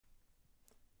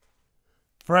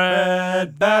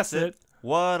Fred Basset.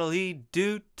 What'll he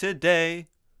do today?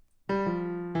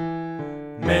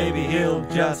 Maybe he'll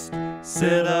just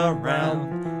sit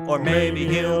around, or maybe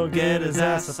he'll get his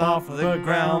ass off of the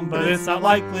ground, but it's not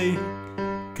likely,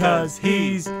 'cause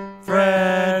he's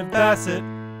Fred Basset.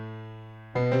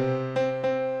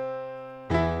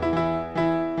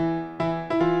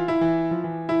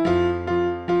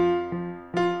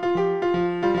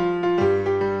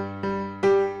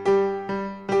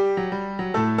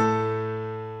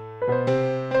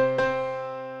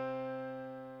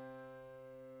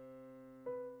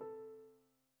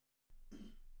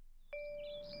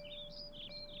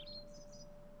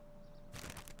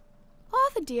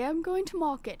 Arthur dear, I'm going to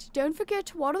market. Don't forget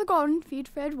to water the garden and feed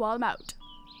Fred while I'm out.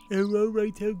 Oh, all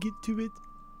right, I'll get to it.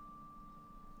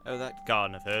 Oh, that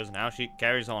garden of hers, and how she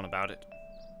carries on about it.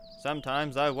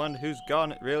 Sometimes I wonder whose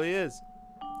garden it really is.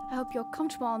 I hope you're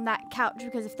comfortable on that couch,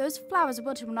 because if those flowers are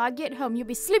wilted when I get home, you'll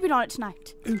be sleeping on it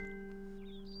tonight. Ooh.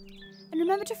 And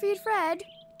remember to feed Fred.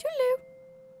 Toodaloo.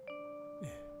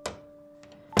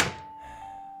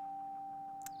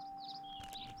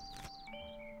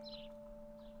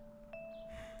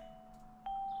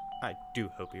 I do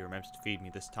hope he remembers to feed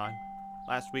me this time.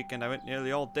 Last weekend I went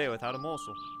nearly all day without a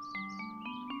morsel.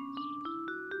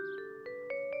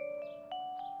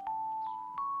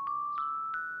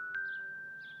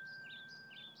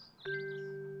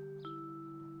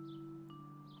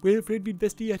 Well, Fred, we'd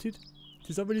best be at it.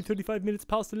 'Tis already 35 minutes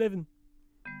past 11.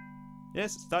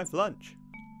 Yes, it's time for lunch.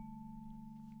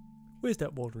 Where's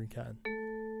that watering can?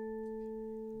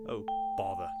 Oh,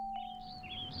 bother.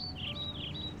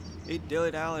 He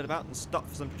dilly-dallied about and stopped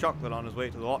for some chocolate on his way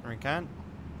to the watering can.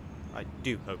 I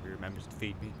do hope he remembers to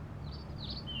feed me.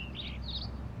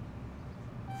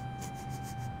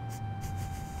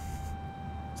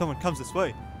 Someone comes this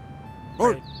way.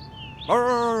 Fred.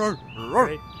 Fred.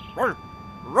 Fred.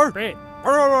 Fred,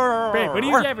 what are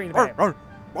you yapping about? Fred.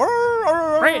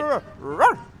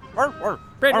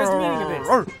 Fred, what's the meaning of this?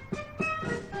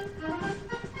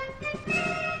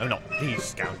 Oh, not these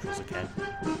scoundrels again.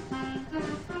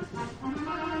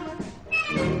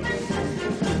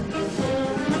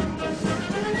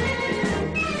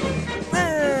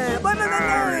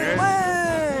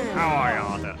 How are you,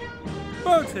 Arthur?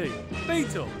 Bertie,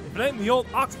 Beetle, if it ain't the old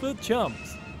Oxford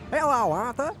chums. Hello,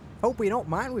 Arthur. Hope you don't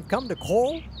mind we've come to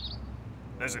call.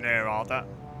 Listen here, Arthur.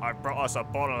 I brought us a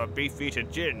bottle of beef-eater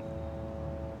gin.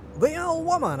 The old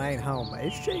woman ain't home,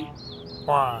 is she?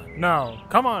 Why, no.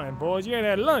 Come on in, boys. You ain't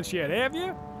had lunch yet, have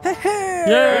you? Yeah,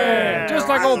 Yeah, just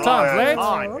like old times, lads.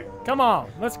 Fine. Come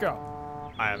on, let's go.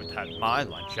 I haven't had my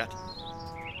lunch yet.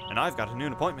 And I've got a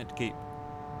noon appointment to keep.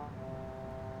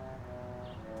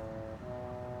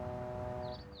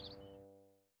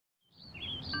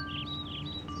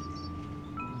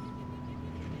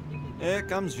 Here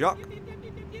comes Jacques.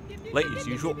 Late as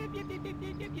usual.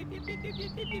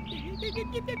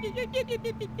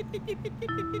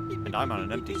 And I'm on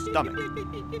an empty stomach.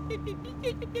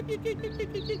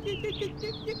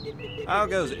 How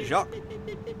goes it, Jacques?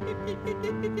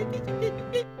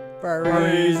 For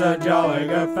he's a jolly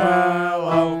good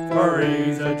fellow, for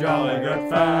he's a jolly good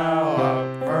fellow,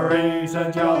 for he's a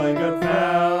jolly good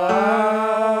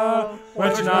fellow,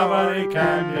 which nobody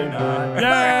can deny.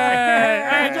 Yay!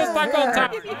 Hey, just like old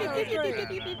times.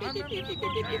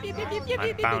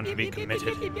 I'm bound to be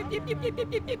committed.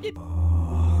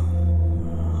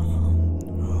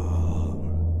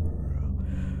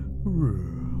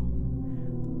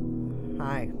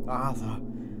 Hi, Arthur.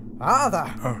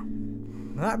 Arthur!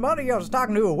 That buddy of yours is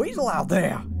talking to a weasel out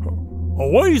there. A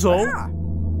weasel? Yeah.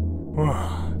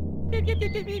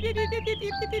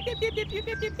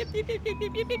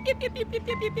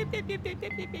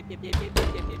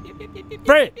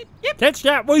 Fred, catch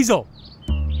that weasel.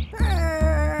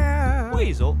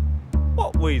 Weasel?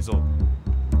 What weasel?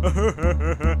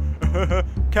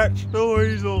 Catch the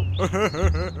weasel.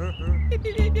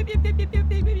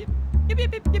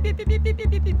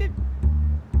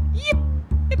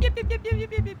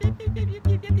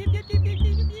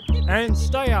 And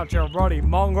stay out, you ruddy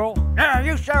mongrel. Yeah,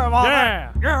 you share him all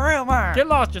Yeah. that. You're a real man. Get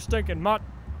lost, you stinking mutt.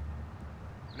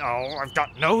 No, I've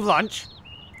got no lunch.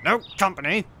 No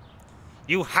company.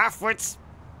 You half-wits.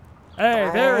 Hey,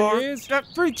 there he is.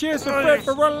 3 cheers for Fred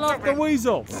for running off the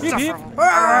weasel. Hip hip.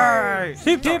 Hooray!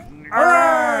 Hip hip.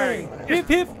 Hooray! Hip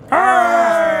hip.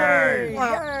 Hooray!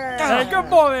 Hey, good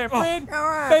boy there, Fred.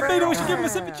 Alright, Hey, Fred, Peter, we should give him a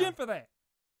alright. sip of gin for that.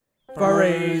 For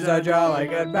he's a jolly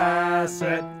good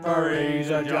Basset, for he's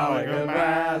a jolly good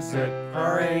Basset,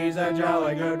 for he's a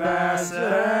jolly good Basset,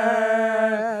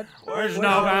 which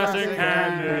no Basset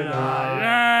can deny.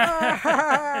 Yeah!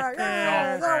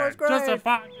 Yeah, that was great. Just a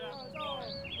fine job.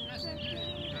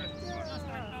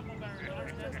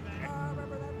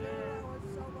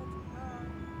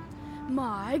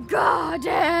 my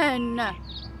garden.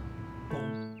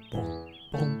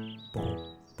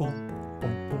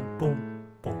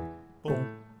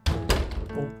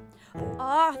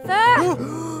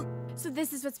 Arthur! So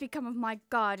this is what's become of my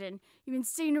garden. You've been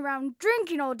sitting around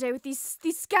drinking all day with these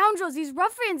scoundrels, these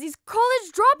ruffians, these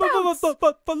college dropouts.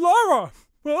 But Lara!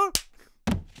 Huh?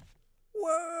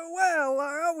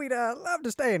 Well, we'd love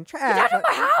to stay and chat. Get out of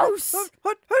my house!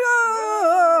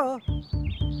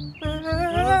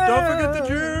 Don't forget the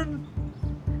gin!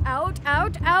 Out,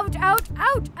 out, out, out,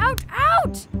 out, out,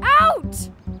 out, out!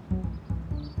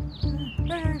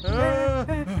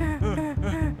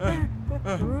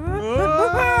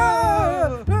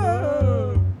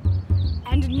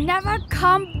 And never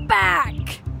come back!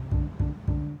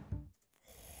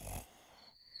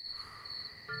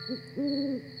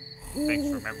 Thanks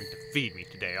for remembering to feed me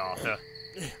today, Arthur.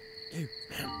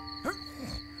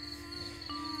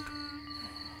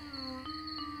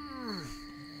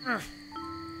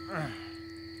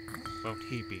 Won't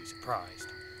he be surprised?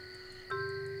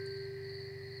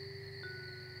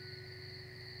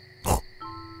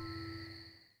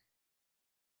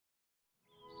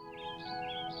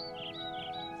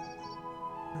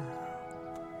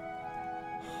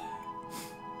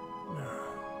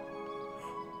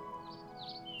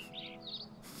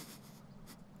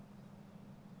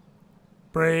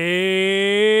 Breathe.